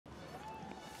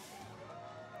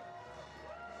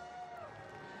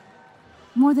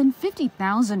More than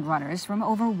 50,000 runners from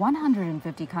over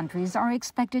 150 countries are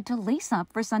expected to lace up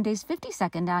for Sunday's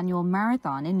 52nd annual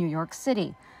marathon in New York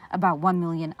City. About 1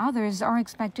 million others are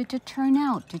expected to turn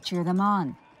out to cheer them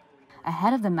on.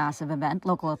 Ahead of the massive event,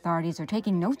 local authorities are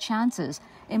taking no chances,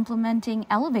 implementing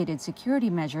elevated security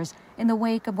measures in the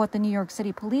wake of what the New York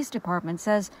City Police Department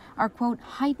says are, quote,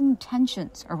 heightened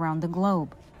tensions around the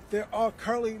globe. There are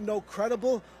currently no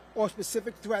credible or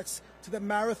specific threats to the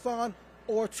marathon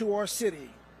or to our city.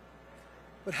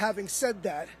 But having said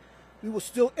that, we will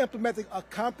still implementing a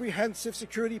comprehensive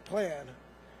security plan.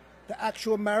 The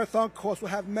actual marathon course will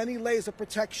have many layers of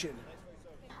protection.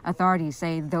 Authorities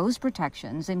say those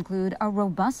protections include a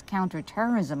robust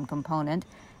counterterrorism component,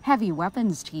 heavy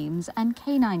weapons teams, and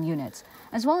canine units,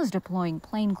 as well as deploying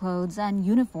plainclothes and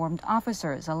uniformed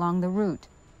officers along the route.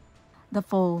 The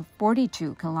full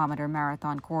 42-kilometer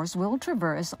marathon course will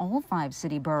traverse all 5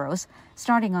 city boroughs,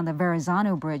 starting on the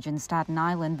Verrazano Bridge in Staten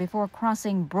Island before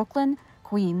crossing Brooklyn,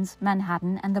 Queens,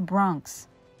 Manhattan, and the Bronx.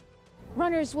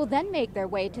 Runners will then make their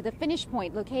way to the finish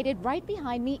point located right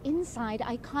behind me inside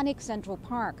iconic Central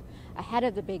Park. Ahead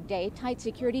of the big day, tight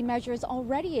security measures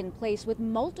already in place with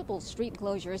multiple street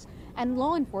closures and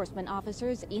law enforcement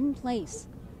officers in place.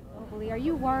 Are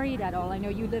you worried at all? I know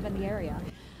you live in the area.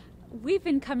 We've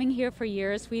been coming here for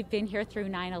years. We've been here through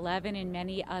 9/11 and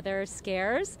many other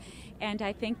scares. And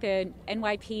I think the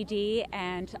NYPD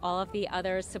and all of the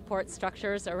other support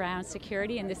structures around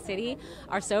security in the city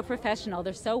are so professional.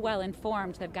 They're so well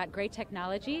informed. They've got great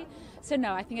technology. So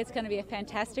no, I think it's going to be a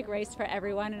fantastic race for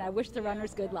everyone, and I wish the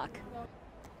runners good luck.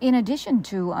 In addition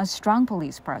to a strong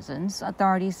police presence,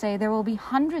 authorities say there will be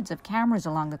hundreds of cameras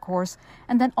along the course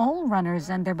and that all runners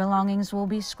and their belongings will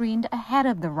be screened ahead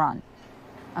of the run.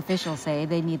 Officials say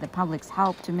they need the public's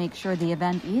help to make sure the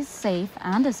event is safe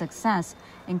and a success,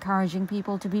 encouraging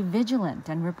people to be vigilant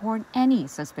and report any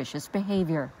suspicious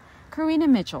behavior. Karina,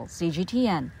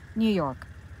 CGTN, New York.